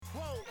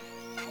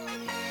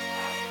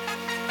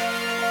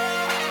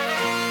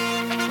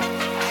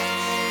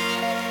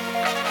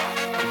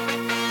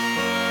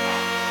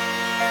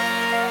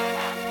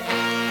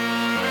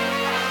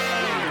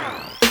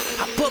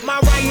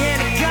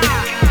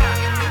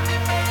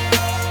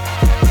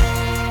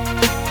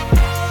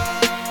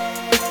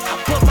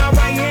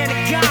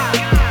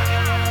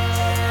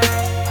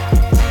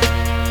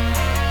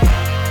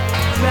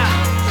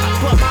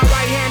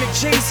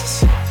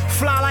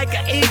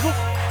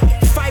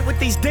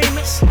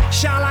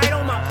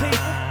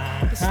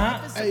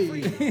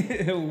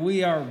Hey.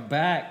 We are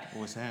back.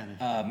 What's happening?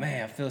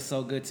 Man, it feels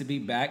so good to be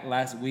back.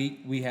 Last week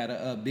we had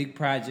a big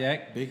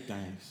project. Big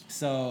things.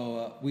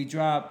 So we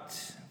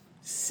dropped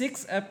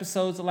 6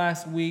 episodes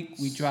last week.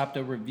 We dropped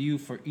a review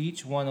for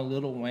each one of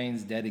Lil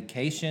Wayne's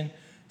dedication.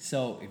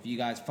 So if you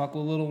guys fuck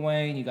with Lil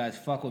Wayne, you guys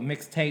fuck with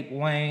Mixtape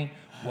Wayne,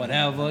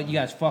 whatever, you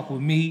guys fuck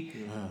with me,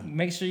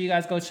 make sure you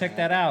guys go check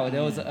that out.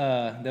 There was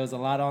a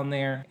lot on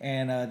there.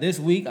 And this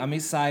week I'm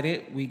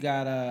excited.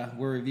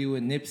 We're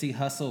reviewing Nipsey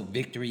Hussle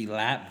Victory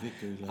Lap.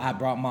 I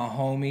brought my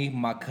homie,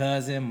 my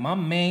cousin, my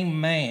main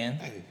man,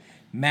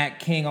 Matt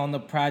King on the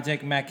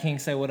project. Matt King,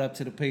 say what up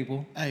to the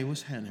people. Hey,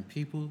 what's happening,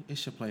 people?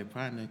 It's your play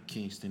partner,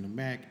 Kingston the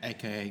Mac,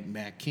 a.k.a.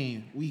 Matt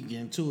King. We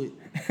get into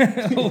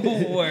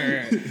it.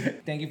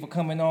 Word. Thank you for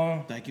coming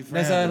on. Thank you for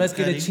Let's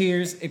get a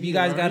cheers. If you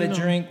guys got a know.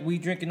 drink, we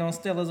drinking on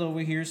Stella's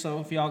over here.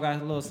 So if y'all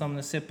got a little something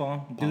to sip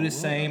on, do the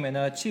same.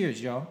 And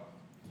cheers, y'all.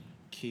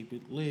 Keep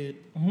it lit.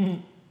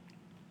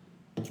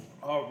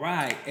 All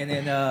right. And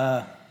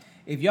then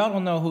if y'all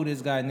don't know who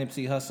this guy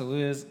Nipsey Hussle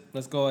is,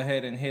 let's go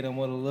ahead and hit him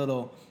with a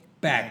little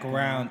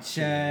background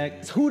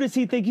check. Who does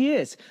he think he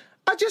is?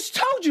 I just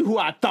told you who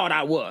I thought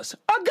I was.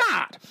 A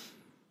god.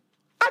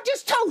 I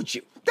just told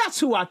you. That's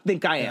who I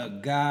think I am. A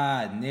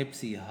god,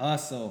 Nipsey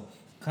Hussle.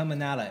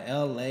 Coming out of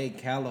L.A.,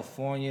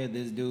 California.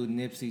 This dude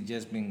Nipsey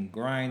just been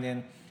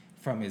grinding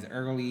from his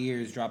early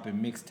years,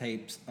 dropping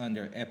mixtapes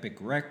under Epic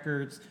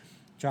Records,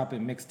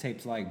 dropping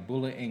mixtapes like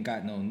Bullet Ain't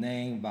Got No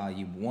Name,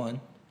 Volume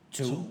 1,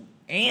 2,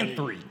 and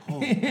 3. Oh,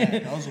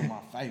 man, those are my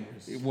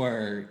favorites.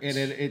 Word.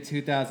 In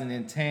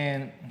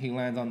 2010, he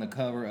lands on the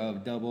cover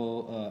of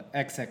Double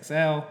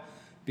XXL,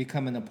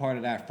 becoming a part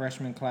of that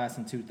freshman class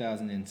in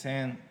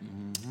 2010.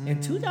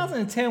 And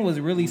 2010 was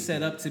really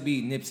set up to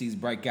be Nipsey's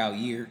breakout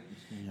year.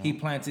 Yeah. He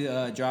planned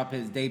to drop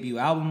his debut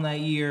album that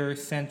year,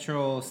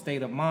 Central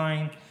State of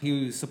Mind.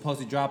 He was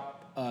supposed to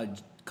drop a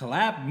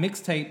collab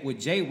mixtape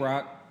with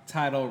J-Rock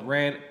titled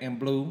Red and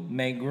Blue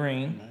Make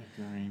Green.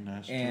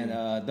 That's and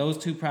true. Those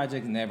 2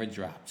 projects never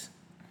dropped.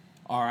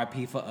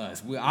 R.I.P. for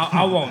us.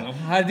 I want them.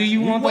 How do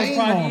you want those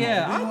projects?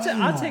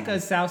 Yeah, I'll take a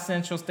South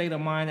Central State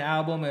of Mind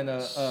album and a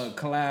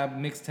collab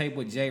mixtape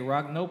with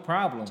J-Rock. No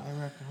problem.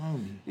 J-Rock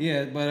homie.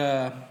 Yeah,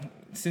 but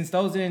since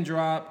those didn't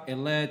drop, it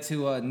led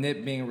to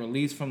Nip being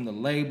released from the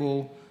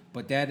label.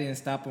 But that didn't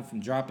stop him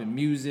from dropping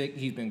music.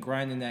 He's been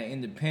grinding that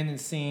independent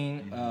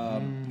scene.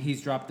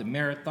 He's dropped the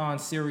Marathon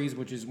series,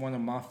 which is one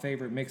of my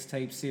favorite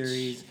mixtape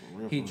series.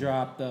 He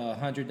dropped the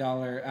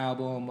 $100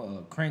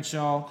 album,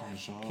 Crenshaw.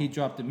 He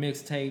dropped the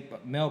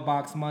mixtape,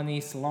 Mailbox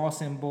Money,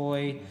 Slauson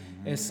Boy.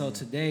 And so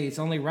today, it's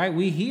only right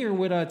we here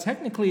with,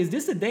 technically, is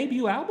this a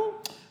debut album?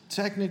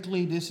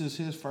 Technically, this is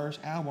his first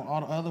album.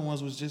 All the other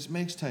ones was just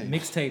mixtapes.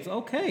 Mixtapes,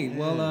 okay. Yeah.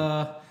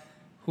 Well,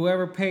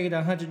 whoever paid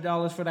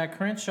 $100 for that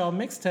Crenshaw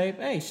mixtape,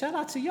 hey, shout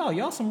out to y'all.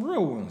 Y'all some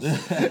real ones.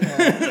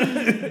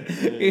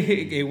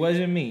 It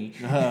wasn't me.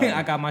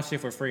 I got my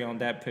shit for free on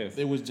that piff.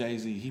 It was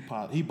Jay-Z. He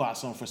bought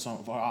some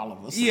for all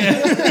of us.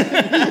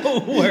 Yeah.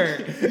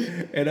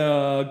 Word.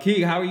 And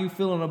Keeg, how are you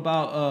feeling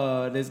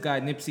about this guy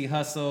Nipsey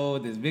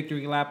Hussle, this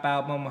Victory Lap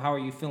album? How are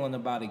you feeling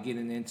about it,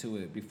 getting into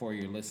it before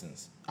your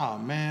listens? Oh,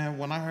 man,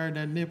 when I heard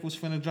that Nip was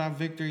finna drop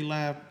Victory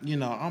Lap,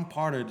 I'm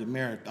part of the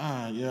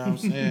marathon, you know what I'm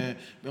saying?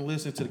 Been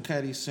listening to the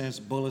Cuddy since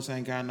Bullets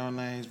Ain't Got No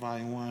Names,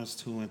 Volume 1,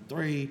 2, and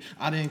 3.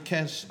 I didn't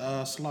catch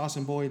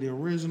Slauson Boy, the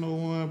original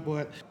one,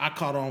 but I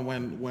caught on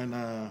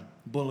when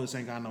Bullets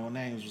Ain't Got No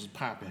Names was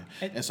popping.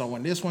 And so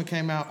when this one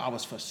came out, I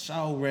was for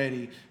sure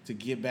ready to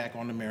get back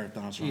on the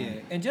marathon train. Yeah,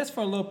 and just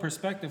for a little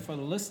perspective for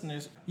the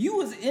listeners, you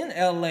was in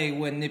L.A.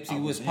 when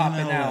Nipsey was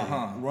popping out,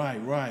 huh?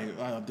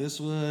 Right. This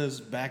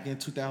was back in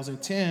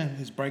 2010,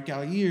 his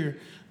breakout year.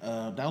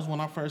 That was when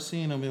I first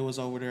seen him. It was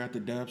over there at the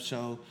Dub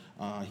Show.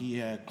 He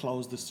had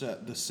closed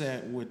the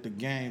set with The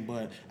Game,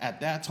 but at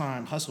that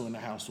time, Hussle in the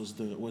House was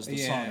the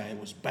song that it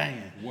was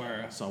banging.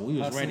 Word. So we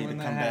was Hussle ready to come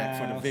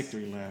back for the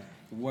Victory Lap.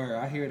 Word,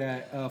 I hear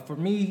that. For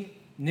me,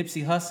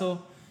 Nipsey Hussle,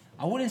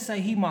 I wouldn't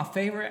say he my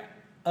favorite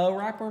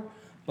rapper,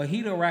 but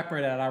he the rapper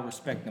that I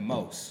respect the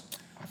most.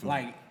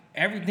 Like,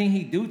 everything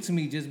he do to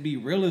me just be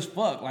real as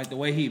fuck. Like the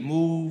way he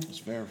moves. It's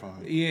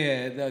verified.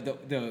 Yeah,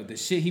 the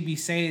shit he be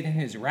saying in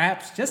his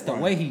raps, just the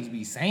way he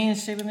be saying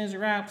shit in his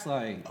raps,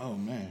 like, oh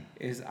man,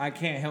 I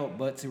can't help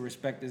but to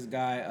respect this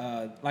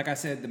guy. Like I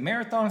said, the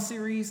Marathon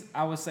series,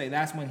 I would say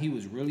that's when he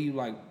was really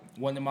like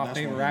one of my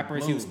favorite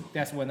rappers.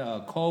 That's when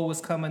Cole was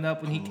coming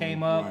up when he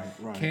came up.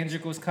 Right.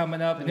 Kendrick was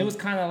coming up, and it was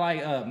kind of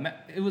like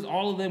it was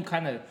all of them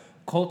kind of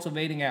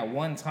cultivating at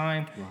one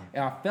time. Right.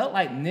 And I felt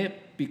like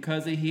Nip,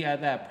 because he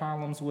had that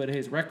problems with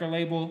his record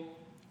label,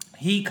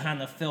 he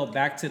kind of fell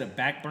back to the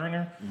back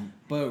burner.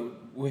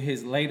 But with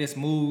his latest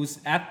moves,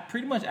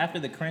 pretty much after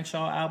the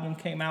Crenshaw album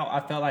came out,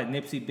 I felt like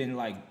Nipsey been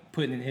like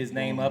putting his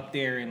name up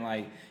there and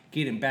like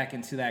getting back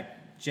into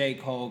that J.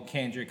 Cole,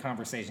 Kendrick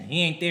conversation.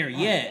 He ain't there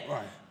yet.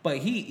 Right. But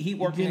he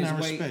working his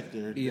way. Respect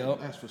there.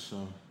 Yep. That's for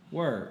sure.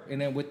 Word. And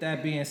then with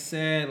that being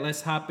said,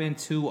 let's hop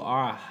into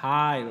our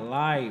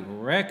highlight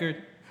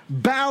record.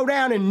 bow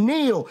down and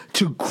kneel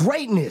to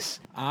greatness.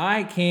 All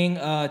right, King.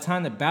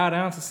 Time to bow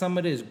down to some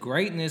of this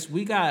greatness.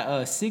 We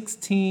got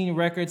 16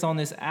 records on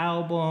this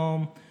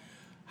album.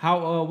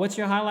 What's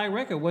your highlight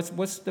record?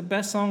 What's the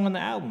best song on the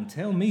album?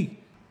 Tell me.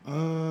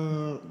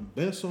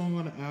 Best song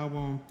on the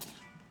album.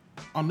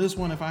 On this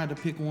one, if I had to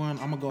pick one,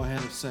 I'm gonna go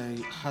ahead and say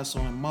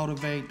 "Hustle and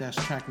Motivate." That's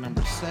track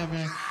number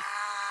 7.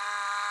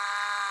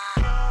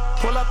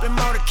 Pull up in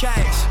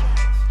motorcades.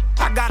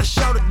 I got a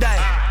show today.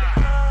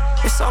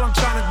 It's all I'm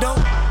trying to do.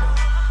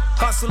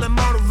 Hustle and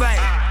motivate.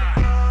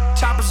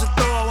 Choppers a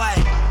throwaway.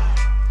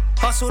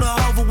 Hustle the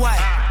overweight.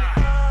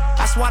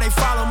 That's why they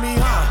follow me,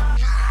 huh?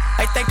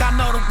 They think I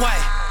know the way.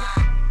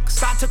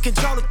 Cause I took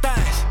control of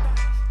things.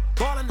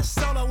 Ballin' the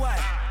solo way.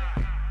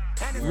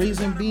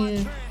 Reason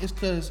being is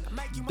because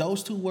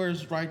those 2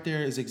 words right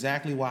there is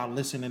exactly why I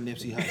listen to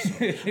Nipsey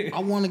Hussle. I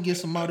want to get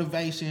some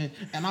motivation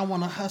and I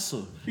want to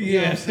hustle. You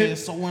know what I'm saying?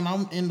 So when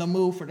I'm in the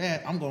mood for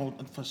that, I'm going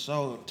to for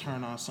sure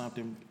turn on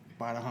something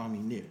by the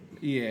homie Nip.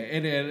 Yeah,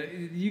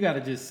 and you got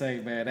to just say,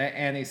 man, that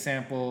Annie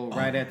sample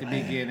right at the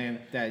beginning,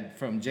 that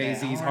from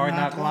Jay-Z's Hard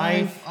Knock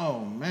Life.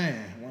 Oh,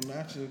 man. When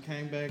that shit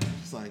came back,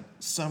 it's like,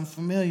 something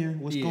familiar.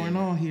 What's going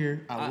on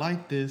here? I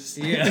like this.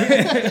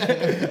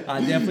 Yeah.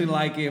 I definitely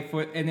like it.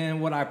 And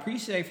then what I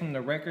appreciate from the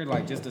record,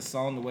 like just the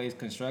song, the way it's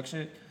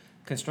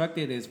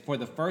constructed is for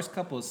the first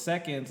couple of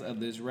seconds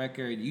of this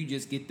record, you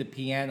just get the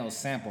piano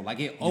sample. Like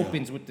it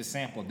opens with the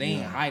sample. They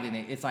ain't hiding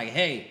it. It's like,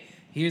 hey,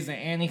 here's the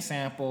Annie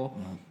sample.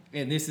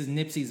 And this is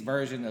Nipsey's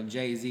version of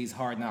Jay-Z's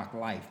Hard Knock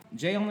Life.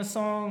 Jay on the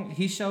song,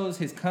 he shows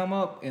his come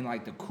up in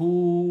like the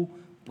cool,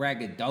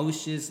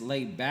 braggadocious,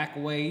 laid back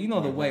way. You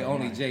know, the way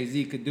only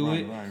Jay-Z could do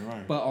it.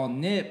 Right. But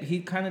on Nip, he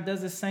kind of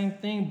does the same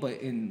thing,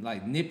 but in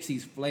like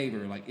Nipsey's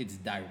flavor. Like it's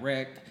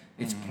direct,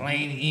 it's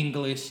plain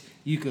English.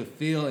 You could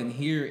feel and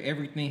hear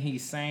everything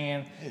he's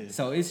saying. Yeah.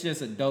 So it's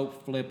just a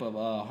dope flip of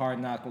Hard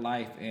Knock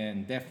Life,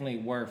 and definitely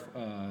worth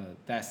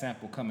that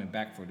sample coming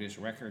back for this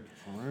record.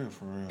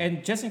 For real.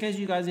 And just in case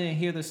you guys didn't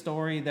hear the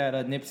story that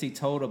Nipsey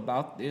told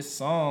about this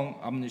song,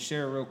 I'm going to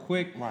share it real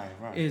quick.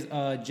 Right. Is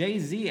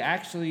Jay-Z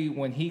actually,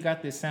 when he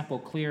got this sample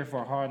clear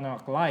for Hard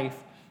Knock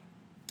Life,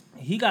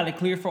 he got it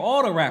clear for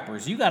all the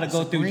rappers. You got to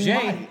go through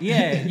Jay. Light.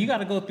 Yeah, you got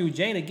to go through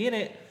Jay to get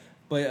it.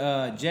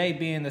 But Jay,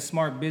 being the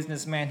smart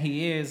businessman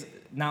he is,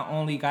 not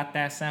only got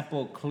that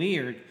sample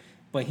cleared,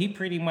 but he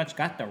pretty much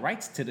got the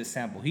rights to the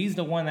sample. He's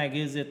the one that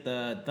gives it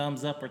the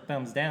thumbs up or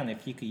thumbs down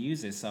if you could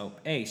use it. So,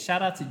 hey,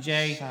 shout out to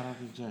Jay. Shout out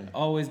to Jay.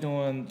 Always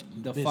doing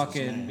the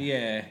fucking,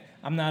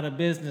 I'm not a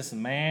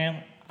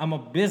businessman. I'm a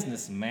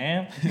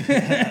businessman. With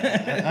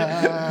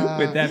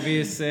that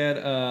being said,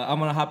 I'm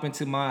going to hop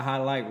into my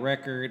highlight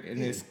record, and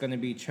it's going to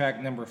be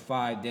track number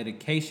 5,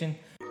 Dedication.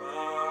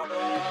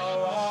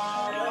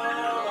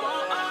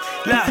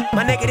 Look,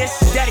 my nigga, this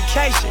is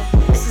dedication.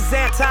 This is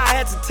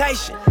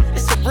anti-hesitation.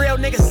 It's a real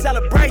nigga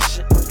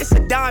celebration. It's a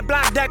dime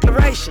block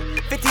declaration.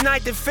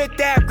 59th and 5th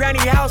Ave,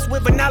 granny house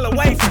with vanilla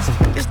wafers.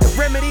 It's the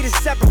remedy to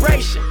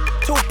separation.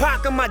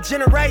 Tupac of my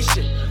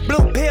generation.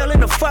 Blue pill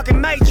in the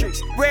fucking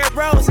matrix. Red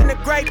rose in the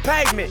great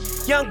pavement.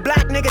 Young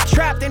black nigga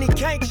trapped and he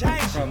can't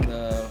change.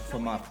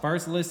 From my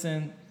first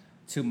listen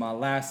to my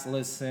last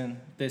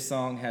listen, this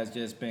song has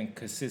just been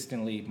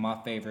consistently my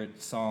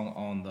favorite song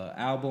on the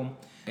album.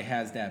 It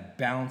has that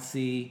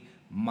bouncy,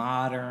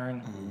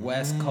 modern,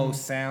 West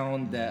Coast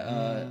sound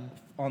that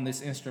on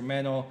this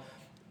instrumental.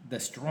 The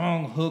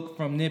strong hook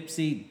from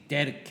Nipsey,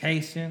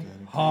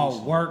 dedication,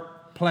 hard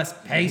work, plus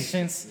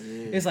patience.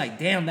 It's like,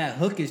 damn, that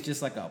hook is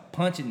just like a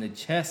punch in the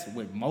chest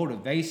with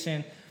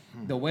motivation.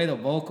 The way the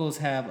vocals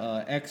have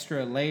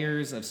extra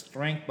layers of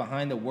strength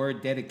behind the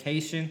word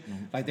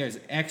dedication. Like there's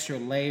extra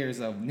layers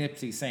of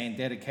Nipsey saying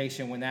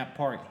dedication when that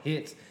part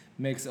hits,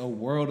 makes a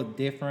world of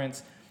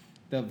difference.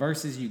 The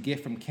verses you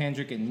get from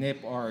Kendrick and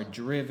Nip are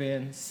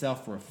driven,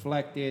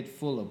 self-reflected,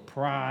 full of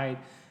pride.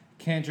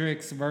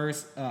 Kendrick's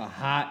verse,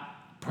 hot,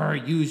 per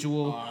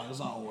usual. As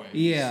always.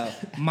 Yeah,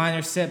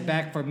 minor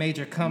setback for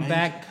major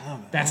comeback.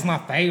 That's my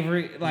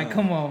favorite. Like,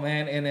 come on,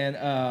 man. And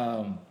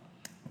then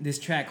this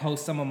track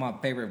hosts some of my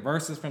favorite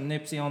verses from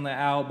Nipsey on the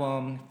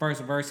album.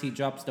 First verse, he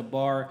drops the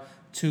bar,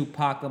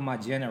 Tupac of my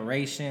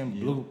generation,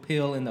 blue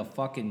pill in the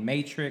fucking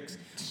Matrix,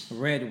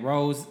 red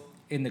rose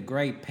in the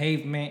gray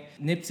pavement.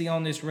 Nipsey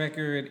on this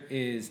record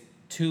is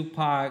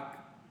Tupac,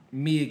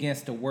 me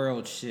against the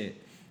world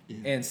shit.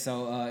 And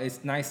so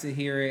it's nice to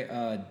hear it.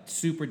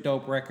 Super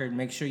dope record.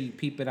 Make sure you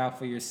peep it out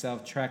for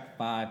yourself. Track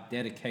 5,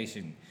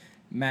 Dedication.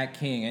 Matt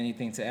King,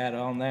 anything to add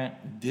on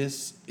that?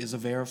 This is a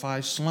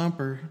verified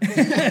slumper.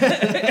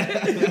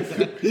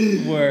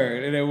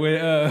 Word. And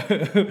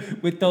then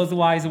with those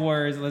wise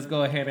words, let's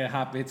go ahead and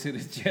hop into the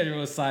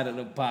general side of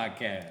the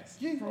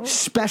podcast.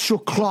 Special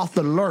cloth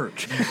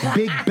alert.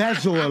 Big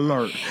bezel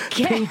alert.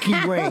 Pinky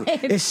ring.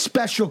 It's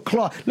special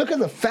cloth. Look at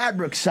the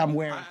fabrics I'm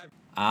wearing.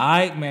 All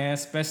right, man.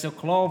 Special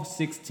cloth,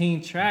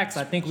 16 tracks.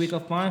 I think we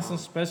could find some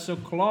special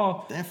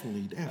cloth.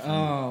 Definitely.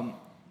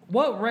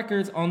 What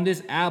records on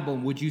this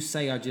album would you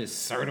say are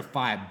just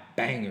certified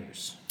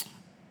bangers?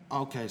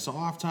 Okay, so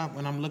off top,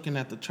 when I'm looking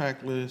at the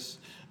track list,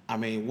 I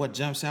mean, what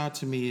jumps out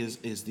to me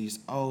is these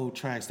old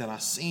tracks that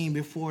I've seen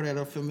before that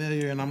are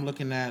familiar, and I'm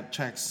looking at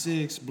track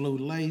 6, Blue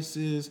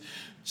Laces,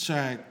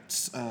 track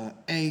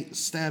 8,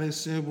 Status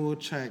Symbol,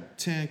 track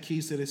 10,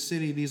 Keys to the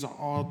City. These are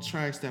all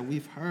tracks that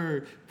we've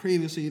heard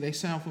previously. They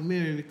sound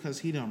familiar because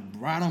he done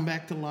brought them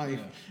back to life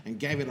and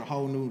gave it a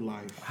whole new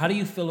life. How do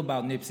you feel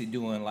about Nipsey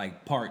doing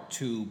like part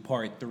 2,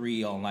 part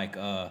 3 on like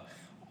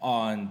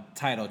on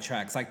title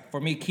tracks? Like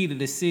for me, Key to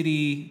the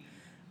City.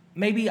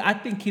 Maybe I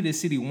think Key to the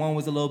City 1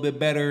 was a little bit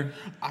better.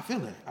 I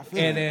feel it.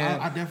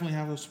 I definitely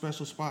have a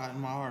special spot in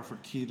my heart for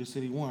Key to the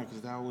City 1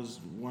 because that was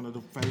one of the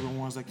favorite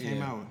ones that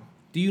came out.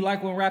 Do you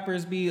like when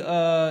rappers be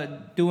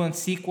doing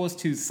sequels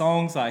to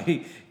songs like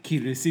Key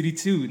to the City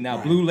 2,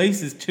 now Blue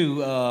Laces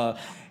 2,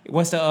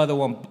 what's the other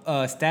one?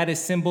 Status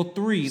Symbol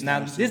 3. Now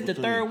this is the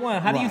third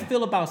one. How do you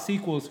feel about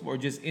sequels for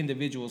just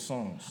individual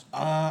songs?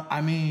 I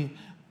mean,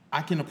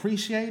 I can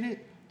appreciate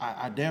it.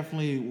 I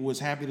definitely was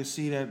happy to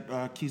see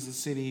that Keys to the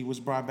City was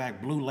brought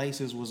back. Blue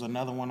Laces was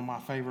another one of my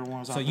favorite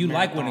ones. So you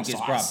like when it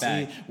gets brought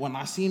back? When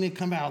I seen it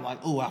come out, like,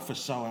 oh, for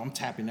sure, I'm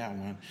tapping that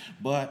one.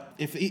 But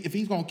if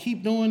he's gonna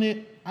keep doing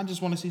it, I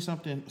just want to see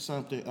something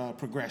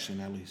progression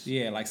at least.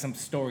 Yeah, like some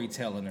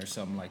storytelling or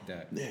something like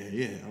that.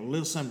 Yeah, a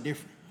little something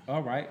different.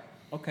 All right,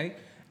 okay.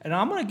 And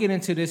I'm gonna get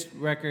into this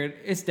record.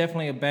 It's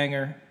definitely a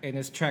banger, and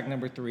it's track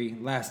number 3.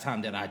 Last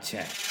time that I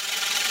checked.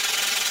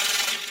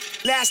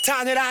 Last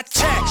time that I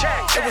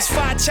checked, it was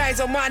 5 chains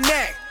on my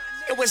neck.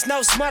 It was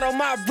no smut on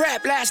my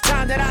rep. Last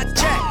time that I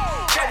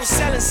checked, I was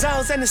selling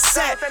zones in the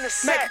set.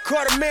 Make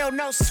 $250,000,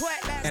 no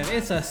sweat. And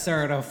it's a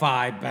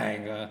certified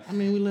banger. I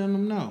mean, we letting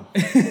them know.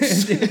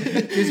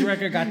 This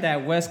record got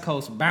that West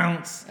Coast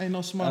bounce. Ain't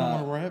no smut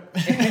on my rep.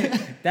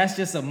 That's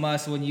just a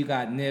must when you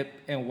got Nip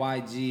and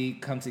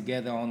YG come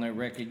together on the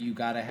record. You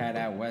gotta have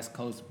that West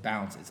Coast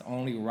bounce. It's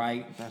only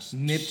right.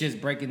 Nip just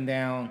breaking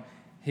down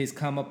his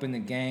come up in the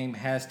game,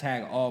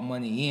 hashtag all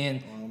money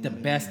in. The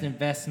best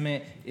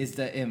investment is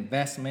the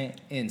investment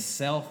in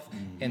self.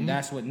 And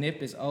that's what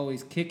Nip is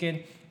always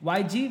kicking.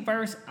 YG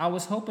verse, I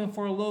was hoping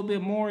for a little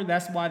bit more.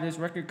 That's why this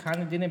record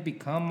kind of didn't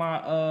become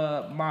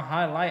my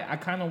highlight. I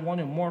kind of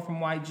wanted more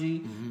from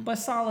YG, but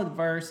solid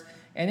verse.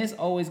 And it's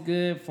always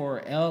good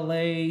for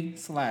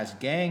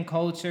LA/gang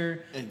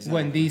culture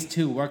when these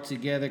two work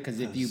together.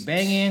 Because if you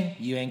banging,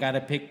 you ain't got to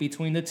pick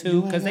between the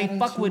two because they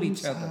fuck with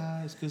each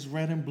other. Because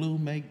red and blue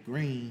make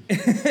green.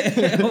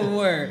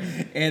 Word.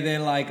 And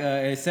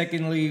then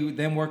secondly,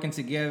 them working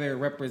together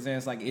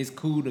represents like it's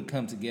cool to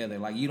come together.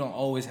 Like you don't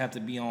always have to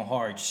be on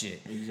hard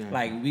shit. Exactly.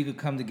 Like we could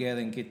come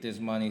together and get this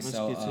money. Let's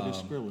get to the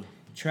Skrilla.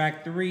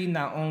 Track 3,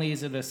 not only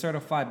is it a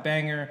certified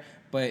banger,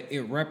 but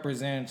it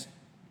represents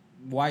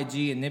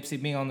YG and Nipsey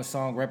being on the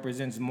song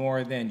represents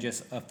more than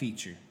just a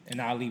feature.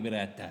 And I'll leave it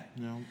at that.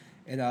 Yeah.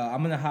 And I'm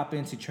going to hop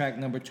into track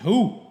number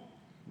 2,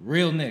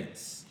 Real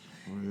Niggas.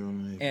 Real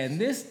Niggas. And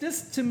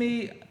this to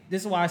me,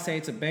 this is why I say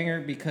it's a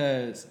banger,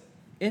 because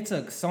it's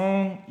a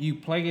song you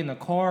play in the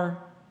car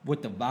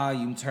with the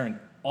volume turned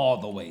all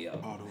the way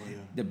up. All the way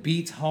up. The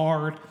beat's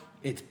hard.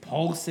 It's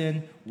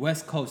pulsing.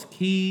 West Coast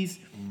keys.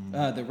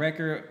 This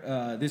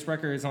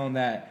record is on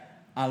that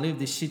I live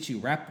the shit you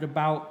rapped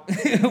about.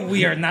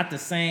 We are not the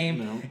same.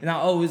 No. And I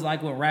always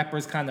like when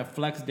rappers kind of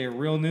flex their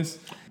realness.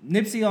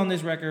 Nipsey on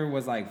this record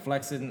was like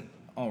flexing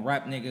on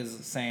rap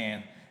niggas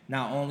saying,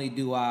 not only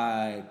do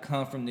I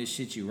come from this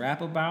shit you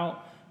rap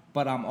about,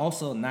 but I'm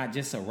also not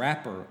just a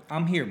rapper.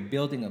 I'm here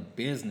building a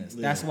business.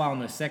 Yeah. That's why on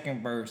the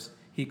second verse,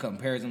 he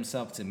compares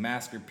himself to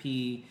Master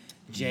P,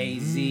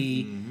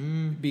 Jay-Z,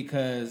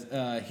 because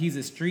he's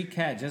a street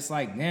cat just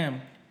like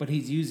them. But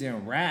he's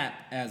using rap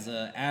as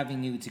an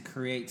avenue to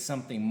create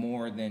something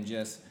more than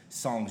just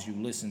songs you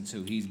listen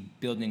to. He's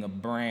building a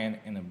brand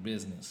and a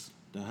business.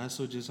 The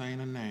hustle just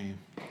ain't a name.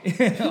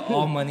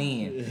 All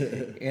money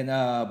in.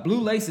 And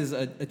Blue Laces,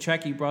 a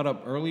track you brought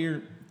up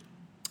earlier,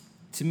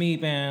 to me,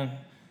 man,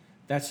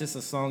 that's just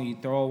a song you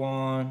throw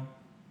on,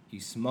 you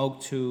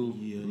smoke to,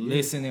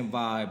 listen and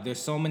vibe. There's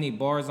so many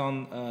bars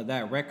on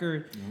that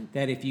record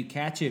that if you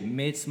catch it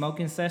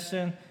mid-smoking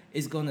session,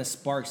 it's going to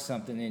spark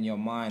something in your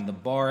mind. The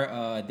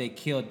bar, they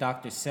killed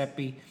Dr.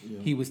 Seppi. Yeah.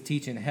 He was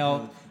teaching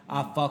health.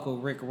 I fuck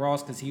with Rick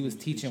Ross because he was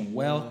teaching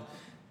wealth.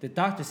 The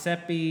Dr.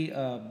 Seppi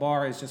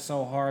bar is just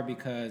so hard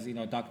because,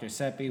 Dr.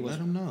 Seppi was...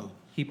 Let him know.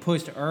 He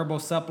pushed herbal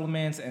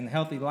supplements and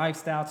healthy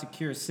lifestyle to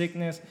cure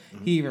sickness.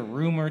 He even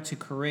rumored to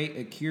create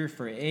a cure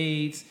for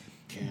AIDS.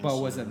 Cancer.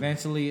 But was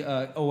eventually...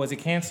 was it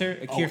cancer?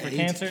 A cure for AIDS,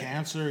 cancer?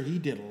 Cancer. He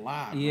did a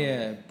lot.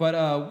 Yeah,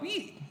 bro. But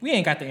we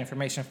ain't got the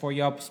information for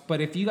y'all. But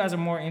if you guys are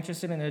more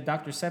interested in the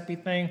Dr. Seppi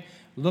thing,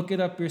 look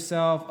it up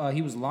yourself.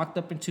 He was locked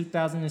up in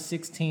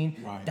 2016.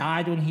 Right.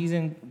 Died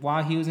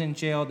while he was in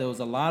jail. There was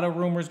a lot of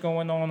rumors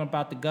going on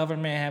about the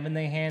government having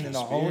their hand in the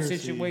whole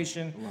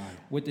situation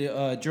with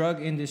the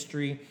drug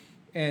industry.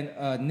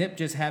 And Nip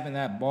just having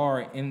that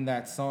bar in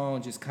that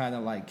song just kind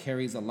of like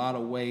carries a lot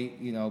of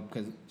weight,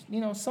 because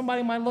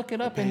somebody might look it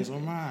up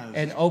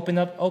and open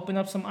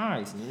up some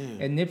eyes.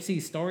 Yeah. And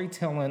Nipsey's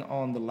storytelling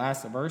on the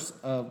last verse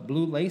of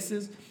Blue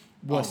Laces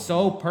was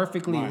so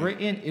perfectly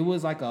written. It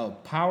was like a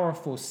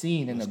powerful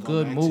scene in a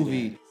good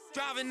movie.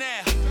 Driving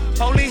there,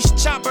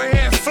 police chopper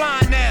here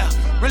flying there.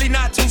 Really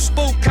not too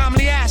spooked,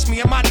 calmly ask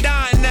me, am I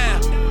dying now?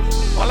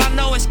 All I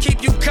know is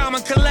keep you calm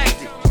and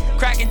collected.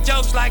 Cracking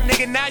jokes like,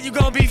 nigga, now you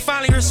gon' be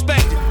finally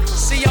respected.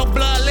 See your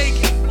blood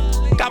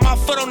leaking, got my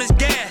foot on this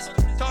gas.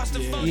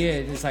 Yeah,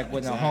 it's like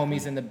when the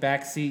homies in the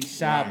backseat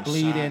shot,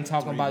 bleeding,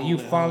 talking about you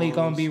finally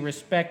gonna be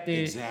respected.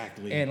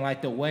 Exactly. And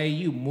like the way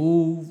you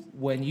move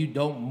when you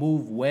don't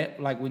move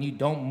wet, like when you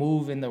don't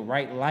move in the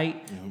right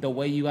light, the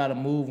way you gotta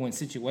move when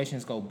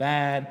situations go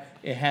bad.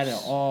 It had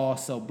it all.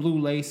 So Blue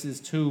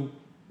Laces too,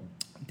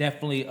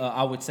 definitely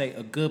I would say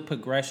a good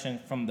progression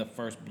from the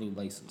first Blue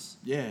Laces.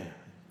 Yeah,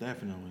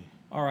 definitely.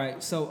 All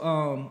right,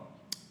 so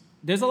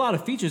there's a lot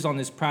of features on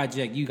this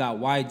project. You got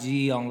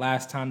YG on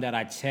Last Time That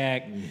I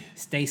Checked,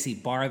 Stacey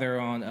Barther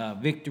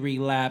on Victory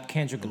Lap,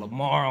 Kendrick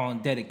Lamar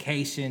on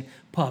Dedication,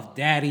 Puff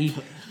Daddy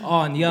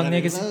on Young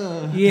Niggas.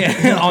 Love.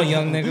 Yeah, on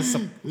Young Niggas.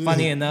 So,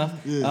 funny enough.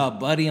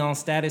 Buddy on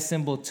Status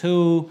Symbol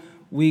 2.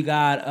 We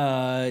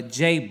got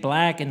Jay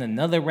Black and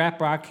another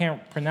rapper, I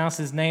can't pronounce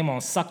his name,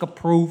 on Sucker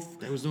Proof.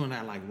 They was doing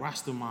that like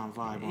Rastaman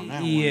vibe on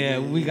that one. Yeah,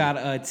 we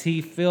got T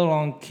Phil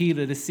on Key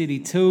to the City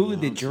 2,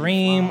 The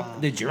Dream,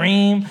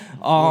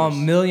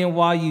 Million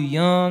While You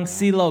Young,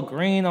 CeeLo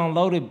Green on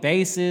Loaded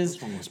Bases,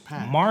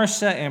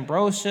 Marsha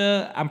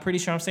Ambrosia, I'm pretty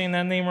sure I'm saying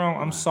that name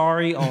wrong, I'm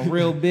sorry, on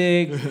Real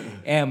Big,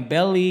 and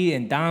Belly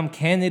and Dom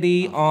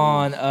Kennedy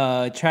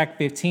on track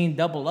 15,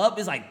 Double Up.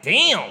 It's like,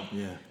 damn.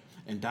 Yeah.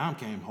 And Dom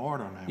came hard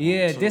on that.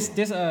 Yeah, one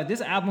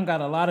this album got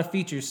a lot of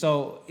features.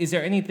 So, is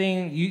there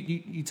anything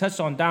you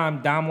touched on?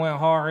 Dom went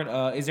hard.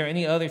 Is there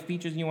any other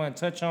features you want to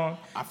touch on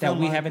that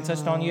we haven't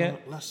touched on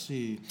yet? Let's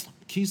see.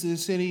 Keys to the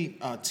City,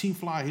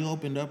 T-Fly, he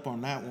opened up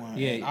on that one.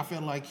 Yeah, and I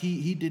feel like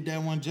he did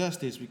that one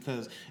justice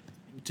because,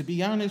 to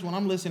be honest, when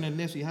I'm listening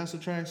to Nipsey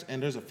Hussle tracks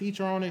and there's a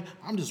feature on it,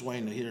 I'm just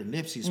waiting to hear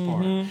Nipsey's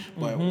part.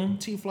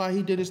 But T-Fly,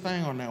 he did his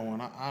thing on that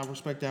one. I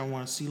respect that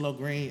one. CeeLo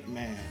Green,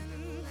 man.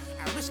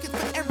 I risk it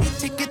for every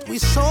ticket we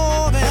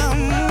sold them.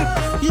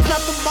 You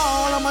drop the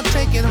ball, I'ma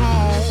take it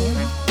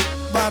home.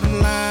 Bottom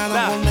line,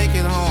 I'm gonna make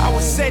it home. I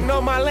was sitting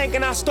on my link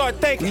and I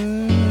start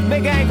thinking,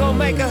 nigga ain't gonna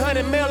make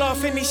 100 mil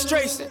off in these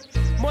streets.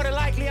 More than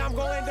likely, I'm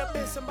gonna end up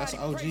in somebody's.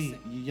 That's OG. You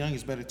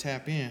youngest better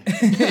tap in.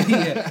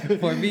 Yeah,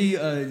 for me,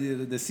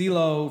 the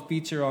CeeLo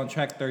feature on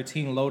track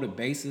 13, Loaded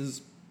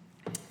Bases,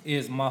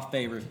 is my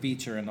favorite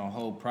feature in the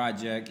whole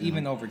project,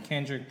 even over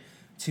Kendrick.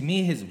 To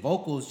me, his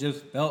vocals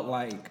just felt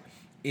like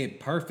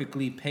it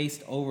perfectly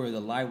paced over the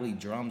lively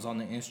drums on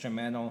the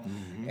instrumental,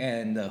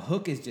 and the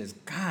hook is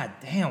just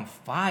goddamn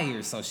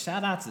fire. So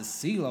shout out to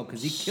CeeLo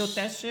because he killed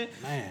that shit.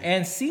 Man.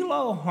 And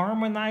CeeLo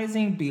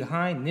harmonizing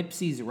behind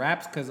Nipsey's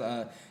raps because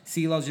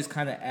CeeLo's just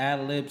kind of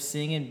ad-lib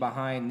singing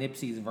behind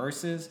Nipsey's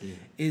verses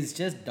is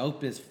just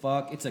dope as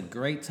fuck. It's a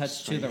great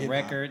touch to the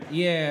record.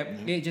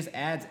 It just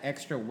adds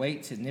extra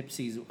weight to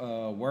Nipsey's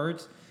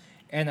words.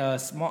 And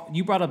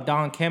you brought up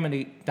Dom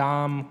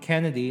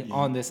Kennedy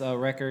on this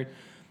record.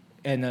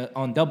 And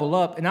on Double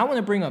Up, and I want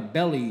to bring up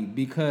Belly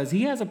because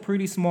he has a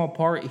pretty small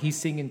part. He's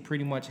singing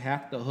pretty much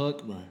half the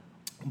hook,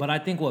 but I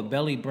think what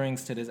Belly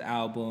brings to this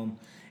album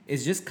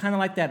is just kind of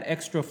like that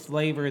extra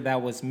flavor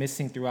that was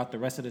missing throughout the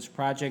rest of this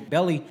project.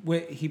 Belly,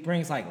 he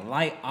brings like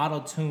light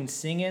auto-tune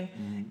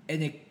singing,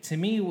 and to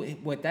me,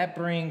 what that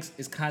brings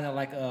is kind of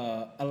like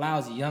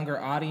allows a younger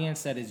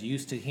audience that is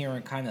used to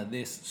hearing kind of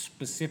this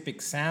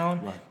specific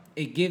sound. Right.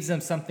 It gives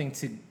them something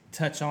to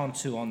touch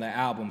on the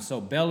album.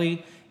 So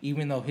Belly,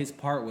 even though his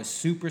part was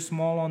super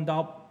small on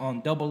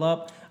Double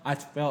Up, I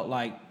felt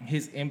like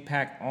his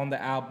impact on the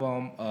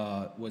album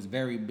was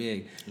very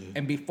big.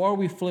 And before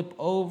we flip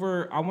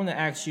over, I want to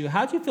ask you,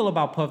 how do you feel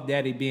about Puff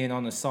Daddy being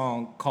on a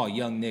song called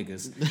Young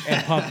Niggas?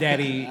 And Puff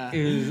Daddy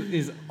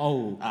is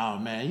old. Oh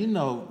man, you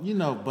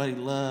know, Buddy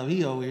Love,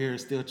 he over here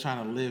still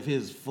trying to live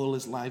his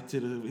fullest life to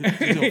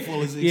the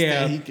fullest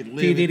extent he can live.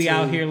 P. Diddy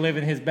out here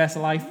living his best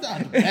life.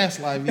 Not the best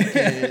life he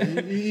can.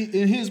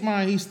 In his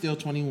mind, he's still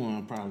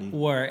 21 probably.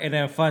 Word. And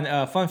then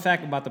fun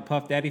fact about the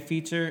Puff Daddy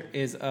feature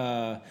is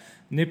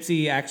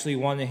Nipsey actually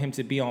wanted him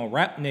to be on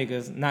Rap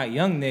Niggas, not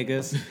Young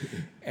Niggas.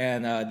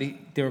 And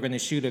they were going to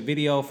shoot a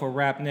video for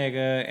Rap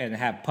Nigga and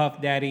have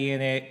Puff Daddy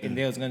in it. And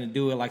they was going to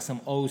do it like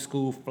some old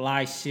school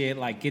fly shit,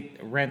 like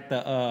rent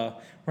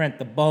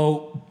the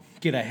boat,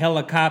 get a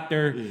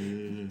helicopter,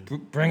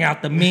 bring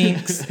out the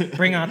minks,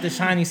 bring out the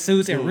shiny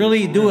suits, and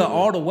really do it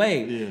all the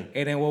way. Yeah.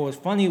 And then what was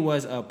funny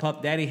was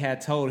Puff Daddy had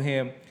told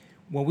him,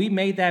 when we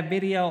made that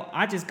video,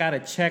 I just got a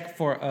check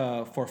for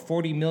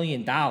 $40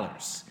 million.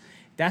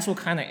 That's what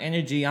kind of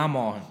energy I'm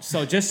on.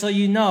 So just so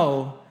you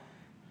know,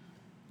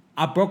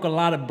 I broke a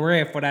lot of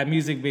bread for that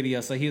music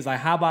video. So he was like,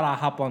 how about I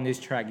hop on this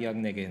track,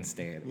 Young Nigga,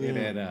 instead? Yeah.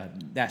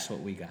 And that's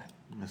what we got.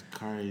 That's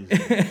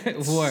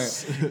crazy.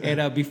 Word.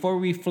 And before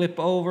we flip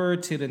over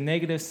to the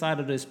negative side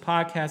of this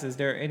podcast, is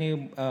there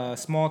any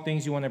small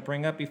things you want to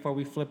bring up before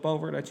we flip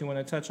over that you want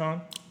to touch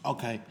on?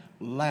 Okay.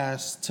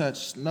 Last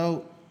touch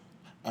note.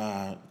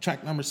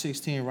 Track number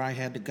 16, Right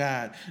Had to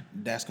God.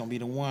 That's going to be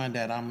the one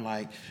that I'm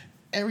like,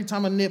 every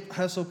time a Nip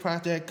Hussle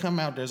project come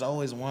out, there's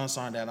always one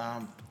song that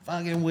I'm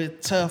fucking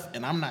with Tough,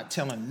 and I'm not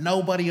telling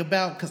nobody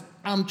about because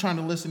I'm trying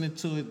to listen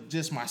to it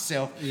just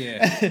myself.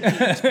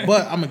 Yeah.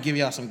 But I'm going to give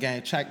y'all some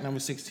game. Track number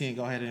 16,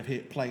 go ahead and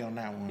hit play on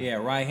that one. Yeah,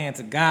 Right Hand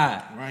to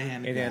God. Right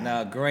Hand to God. And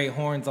then great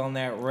horns on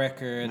that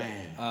record.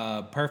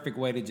 Perfect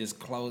way to just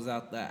close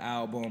out the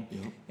album.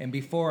 Yep. And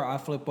before I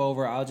flip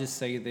over, I'll just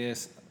say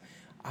this.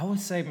 I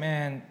would say,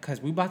 man, because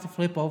we about to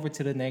flip over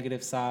to the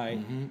negative side.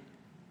 Mm-hmm.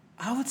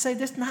 I would say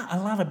there's not a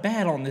lot of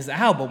bad on this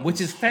album,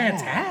 which is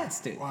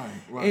fantastic.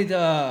 Right.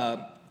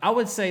 I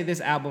would say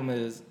this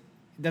album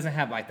doesn't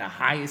have like the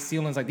highest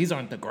ceilings. Like these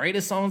aren't the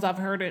greatest songs I've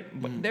heard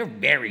it, but they're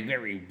very,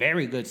 very,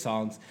 very good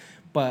songs.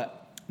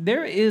 But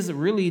there is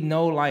really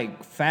no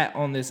like fat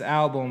on this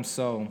album.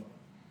 So,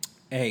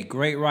 hey,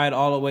 great ride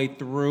all the way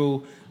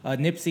through.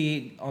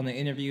 Nipsey on the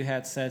interview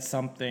had said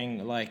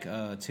something like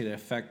to the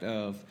effect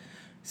of,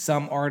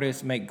 some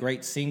artists make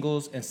great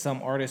singles and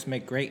some artists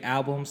make great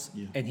albums.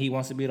 Yeah. And he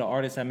wants to be the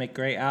artist that make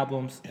great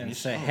albums and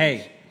say,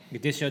 hey,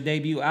 if this your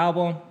debut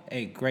album,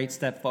 a great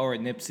step forward,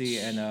 Nipsey,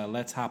 and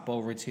let's hop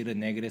over to the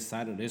negative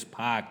side of this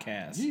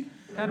podcast.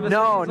 Yeah.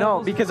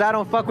 No, because I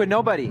don't fuck with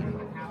nobody.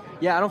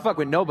 Yeah, I don't fuck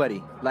with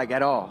nobody, like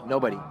at all,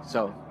 nobody.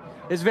 So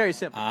it's very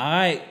simple. All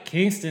right,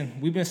 Kingston,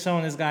 we've been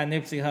showing this guy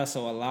Nipsey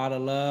Hussle a lot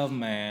of love,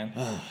 man.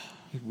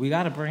 We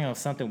got to bring up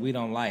something we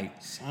don't like.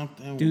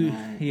 Dude,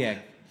 yeah.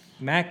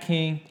 Matt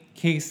King,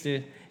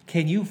 Kingston,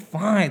 can you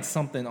find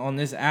something on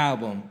this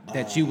album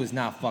that you was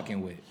not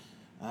fucking with?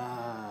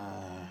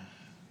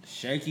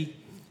 Shaky?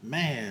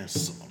 Man,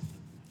 so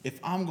if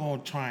I'm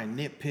going to try and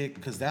nitpick,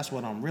 because that's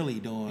what I'm really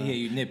doing. Yeah,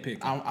 you nitpick.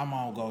 I'm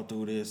going to go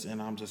through this,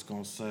 and I'm just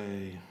going to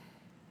say,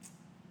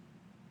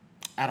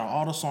 out of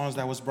all the songs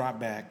that was brought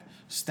back,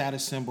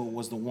 Status Symbol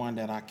was the one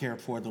that I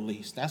cared for the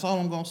least. That's all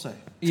I'm going to say.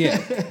 Yeah,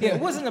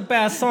 it wasn't a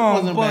bad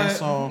song. It wasn't a bad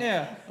song.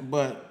 Yeah.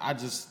 But I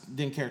just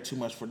didn't care too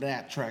much for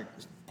that track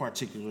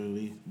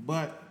particularly.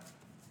 But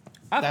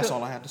that's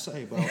all I had to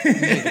say about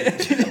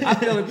it. I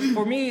feel it.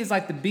 For me, it's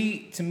like the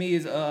beat, to me,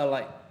 is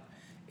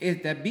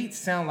that beat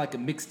sound like a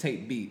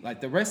mixtape beat.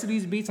 Like the rest of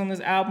these beats on this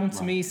album,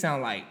 to me,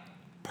 sound like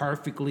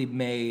perfectly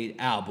made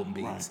album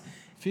beats. Right.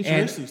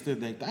 Futuristics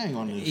did their thing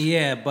on this.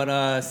 Yeah,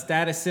 but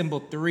Status Symbol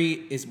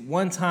 3 is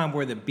one time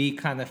where the beat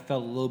kind of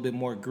felt a little bit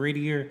more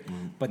grittier,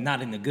 but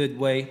not in a good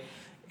way.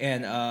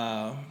 And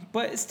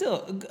but it's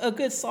still a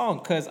good song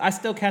because I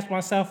still catch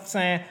myself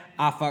saying,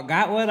 I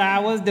forgot what I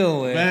was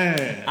doing.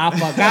 Man. I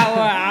forgot what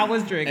I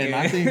was drinking. And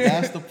I think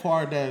that's the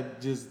part that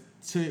just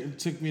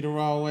took me the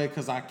wrong way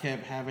because I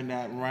kept having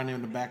that running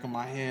in the back of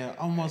my head.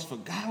 I almost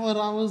forgot what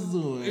I was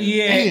doing.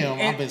 Yeah, damn,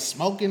 I've been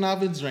smoking,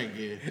 I've been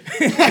drinking.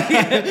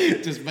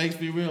 It just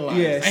makes me realize.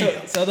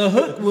 Yeah, so the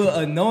hook will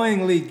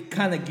annoyingly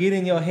kind of get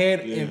in your head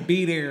and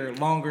be there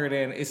longer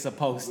than it's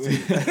supposed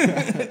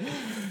to.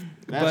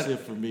 That's it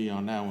for me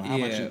on that one. How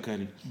about you,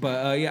 Cuddy?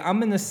 But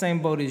I'm in the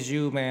same boat as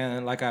you,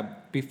 man. Like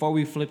before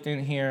we flipped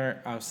in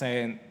here, I was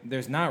saying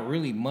there's not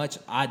really much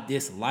I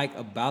dislike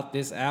about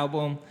this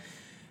album.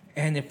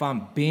 And if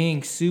I'm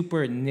being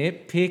super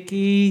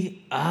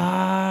nitpicky,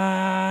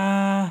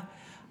 I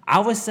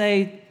would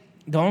say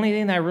the only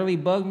thing that really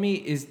bugged me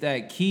is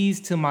that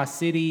Keys to My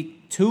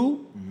City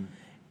 2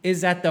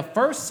 is that the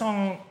first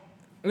song,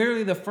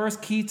 literally the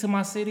first Key to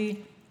My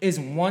City is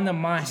one of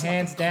my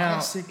hands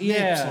down. Song.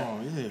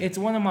 It's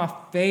one of my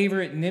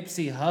favorite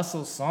Nipsey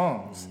Hussle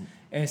songs.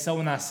 And so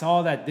when I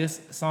saw that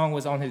this song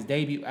was on his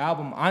debut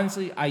album,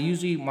 honestly,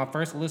 my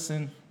first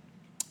listen,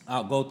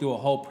 I'll go through a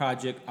whole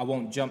project. I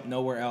won't jump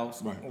nowhere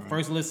else. Right.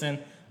 First listen,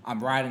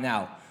 I'm riding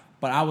out.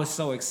 But I was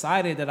so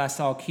excited that I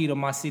saw Key to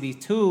My City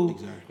 2,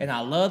 and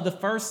I loved the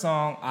first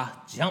song. I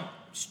jumped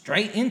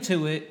straight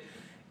into it,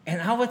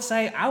 and I would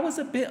say I was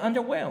a bit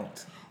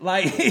underwhelmed.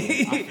 I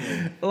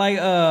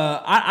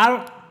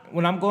don't.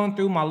 When I'm going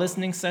through my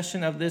listening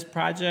session of this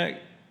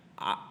project,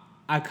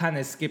 I kind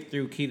of skip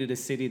through Key to the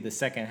City, the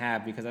second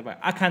half, because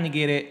I kind of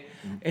get it.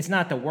 It's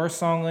not the worst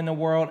song in the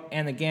world,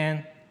 and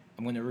again,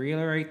 I'm going to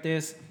reiterate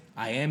this.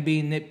 I am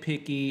being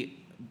nitpicky,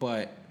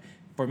 but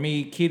for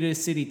me, Key to the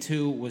City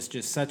 2 was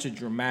just such a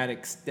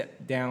dramatic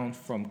step down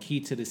from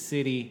Key to the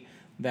City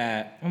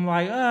that I'm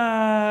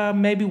like,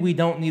 maybe we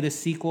don't need a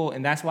sequel.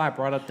 And that's why I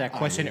brought up that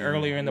question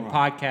earlier in the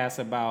podcast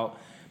about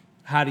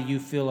how do you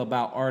feel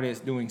about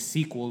artists doing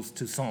sequels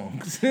to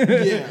songs?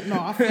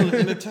 I feel it.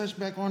 And to touch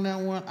back on that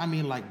one, I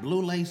mean, like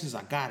Blue Laces,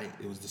 I got it.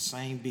 It was the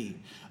same beat.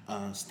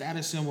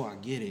 Status Symbol, I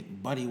get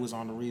it. Buddy was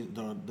on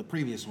the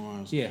previous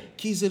ones. Yeah.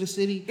 Keys to the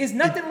City. It's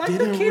nothing like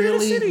the Key to the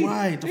City.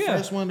 Right. The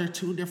first one, they're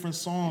two different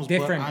songs.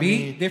 Different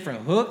beat,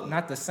 different hook,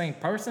 not the same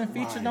person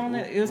featured on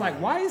it. It was like,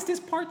 why is this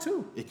part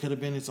 2? It could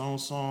have been its own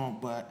song,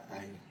 but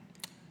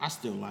I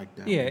still like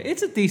that. Yeah,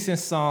 it's a decent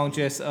song.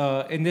 Just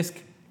in this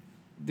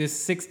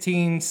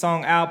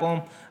 16-song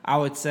album, I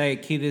would say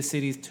Key to the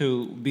City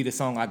 2 be the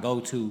song I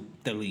go to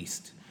the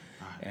least.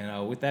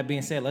 And with that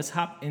being said, let's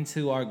hop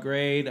into our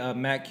grade.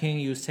 Matt King,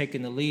 you was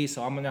taking the lead,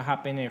 so I'm going to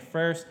hop in there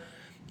first.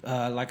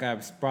 Like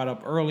I brought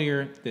up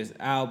earlier, this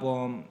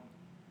album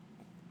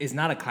is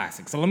not a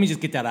classic. So let me just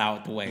get that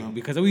out of the way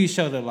because we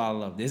showed it a lot of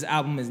love. This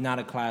album is not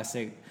a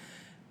classic,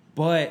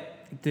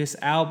 but this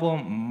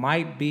album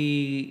might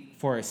be,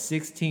 for a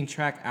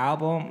 16-track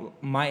album,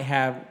 might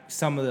have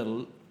some of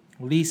the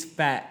least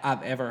fat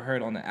I've ever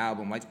heard on the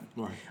album. Like,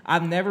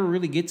 I've never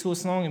really get to a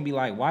song and be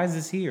like, why is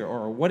this here?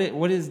 Or what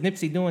is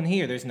Nipsey doing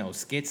here? There's no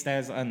skits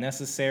that's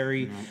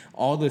unnecessary.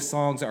 All the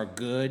songs are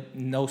good.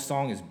 No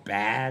song is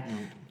bad.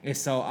 And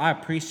so I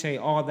appreciate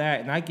all that.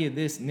 And I give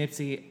this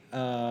Nipsey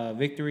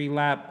Victory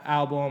Lap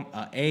album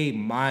a A-.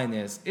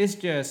 It's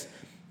just,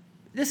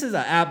 this is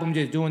an album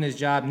just doing its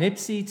job.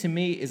 Nipsey, to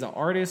me, is an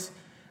artist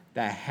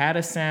that had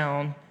a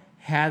sound,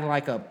 had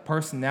like a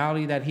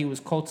personality that he was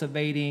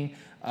cultivating,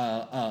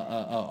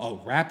 a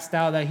rap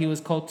style that he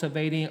was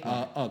cultivating,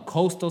 a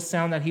coastal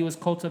sound that he was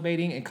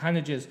cultivating, and kind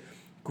of just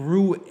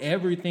grew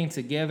everything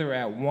together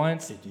at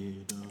once.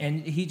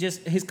 And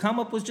his come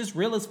up was just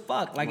real as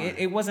fuck. Like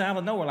it wasn't out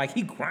of nowhere. Like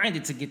he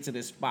grinded to get to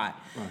this spot,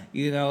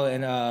 you know.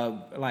 And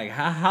like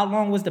how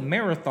long was the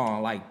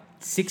marathon? Like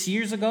 6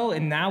 years ago,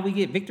 and now we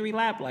get Victory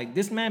Lap. Like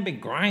this man been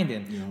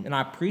grinding, and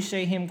I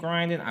appreciate him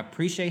grinding. I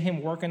appreciate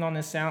him working on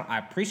his sound. I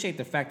appreciate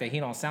the fact that he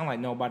don't sound like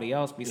nobody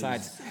else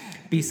besides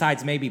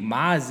maybe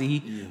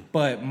Mozzie.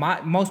 But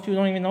most people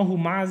don't even know who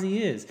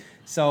Mozzie is.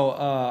 So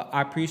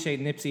I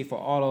appreciate Nipsey for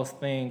all those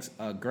things.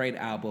 A great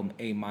album,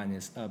 A-.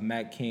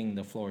 Matt King,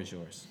 the floor is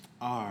yours.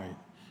 All right.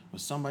 For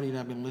somebody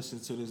that been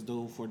listening to this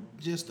dude for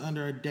just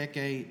under a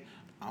decade,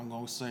 I'm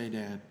gonna say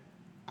that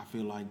I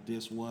feel like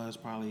this was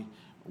probably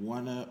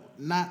one of,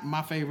 not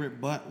my favorite,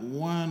 but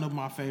one of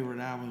my favorite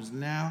albums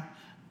now.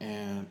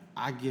 And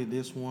I give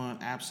this one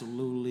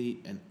absolutely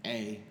an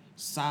A,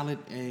 solid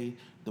A.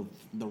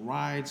 The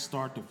ride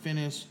start to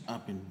finish,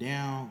 up and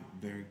down,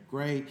 very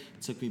great.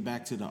 Took me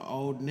back to the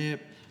old Nip,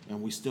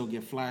 and we still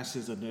get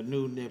flashes of the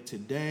new Nip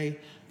today.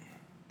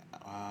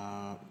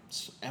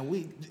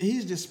 And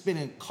he's just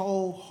spinning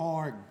cold,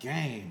 hard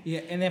game.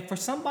 Yeah, and then for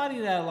somebody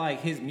that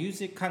like his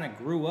music kind of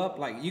grew up,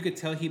 like you could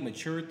tell he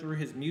matured through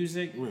his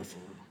music. Real for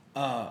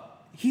real.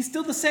 He's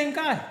still the same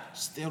guy.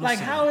 Still the like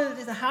same.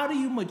 How do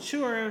you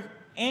mature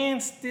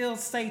and still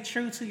stay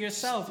true to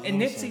yourself? Still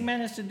and Nipsey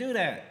managed to do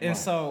that. And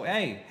so,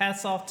 hey,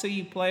 hats off to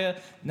you, player.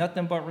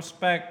 Nothing but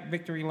respect.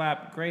 Victory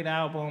Lap, great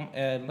album.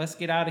 And let's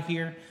get out of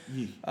here.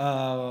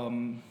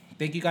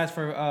 Thank you guys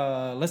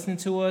for listening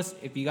to us.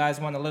 If you guys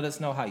want to let us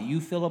know how you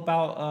feel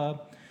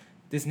about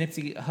this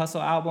Nipsey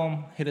Hussle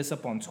album, hit us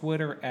up on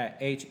Twitter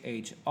at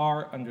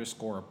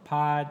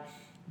HHR_pod.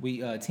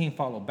 We team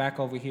follow back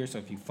over here, so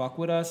if you fuck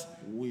with us,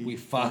 we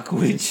fuck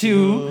with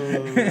you.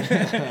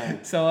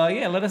 So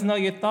yeah, let us know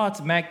your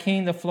thoughts. Matt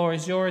King, the floor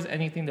is yours.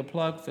 Anything to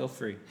plug, feel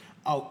free.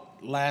 Oh,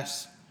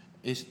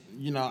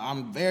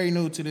 I'm very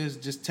new to this,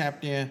 just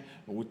tapped in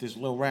with this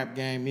little rap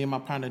game. Me and my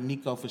partner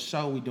Nico for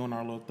show, we doing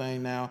our little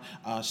thing now.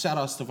 Shout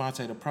out to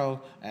Devontae the Pro,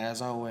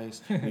 as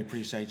always. We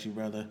appreciate you,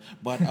 brother.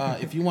 But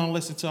if you want to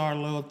listen to our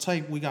little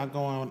tape we got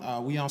going,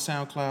 we on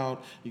SoundCloud.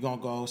 You're going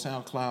to go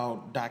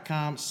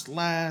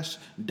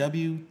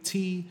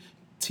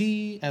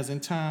soundcloud.com/WTT as in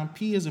time,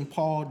 P as in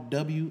Paul,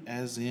 W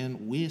as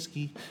in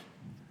whiskey.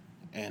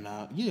 And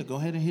go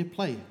ahead and hit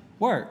play.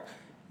 Work.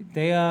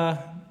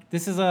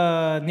 This is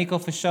Nico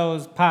for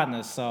Show's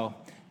partners, so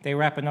they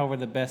rapping over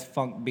the best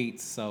funk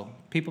beats. So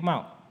peep them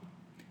out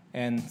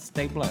and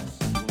stay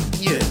blessed.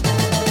 Yeah,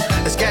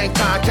 it's game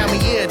time, count me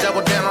in,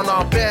 double down on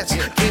all bets.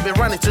 Keep it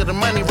running to the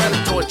money,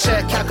 running to a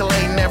check,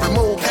 calculating every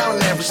move,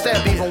 counting every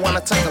step. Even when I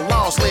take a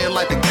loss, live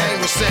like the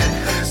game was set.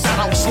 Thought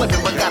I was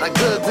slipping, but got a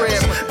good grip.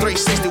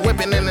 360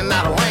 whipping in and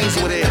out of lanes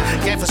with it.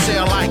 Game for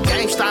sale like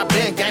GameStop,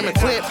 been game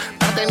equipped.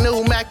 They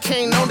knew Matt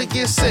King known to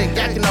get sick.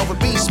 Acting over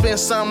beats, spin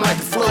something like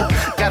the flu.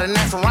 Got a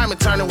knack for rhyming,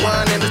 turning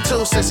one into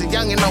two. Since a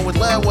youngin' know with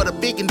love what a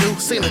beat can do.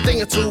 Seen a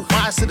thing or two,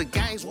 rise to the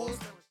gangs.